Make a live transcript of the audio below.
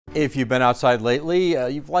If you've been outside lately,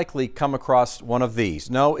 you've likely come across one of these.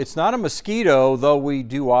 No, it's not a mosquito, though we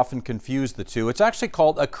do often confuse the two. It's actually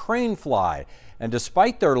called a crane fly, and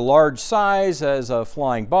despite their large size as a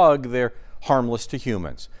flying bug, they're harmless to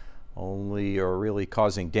humans. Only are really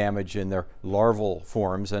causing damage in their larval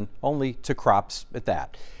forms, and only to crops at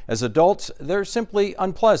that. As adults, they're simply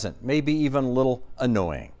unpleasant, maybe even a little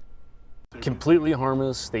annoying. Completely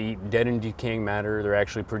harmless. They eat dead and decaying matter. They're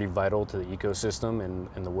actually pretty vital to the ecosystem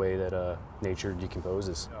and the way that nature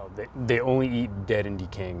decomposes. They only eat dead and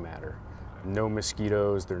decaying matter. No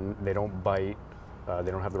mosquitoes. They don't bite. They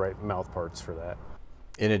don't have the right mouth parts for that.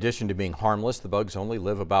 In addition to being harmless, the bugs only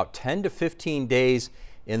live about 10 to 15 days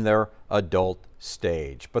in their adult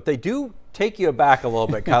stage. But they do take you aback a little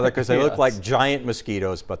bit, Kyler, because they look like giant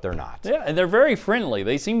mosquitoes, but they're not. Yeah, and they're very friendly.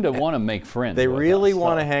 They seem to want to make friends. They really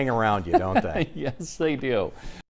want to hang around you, don't they? Yes, they do.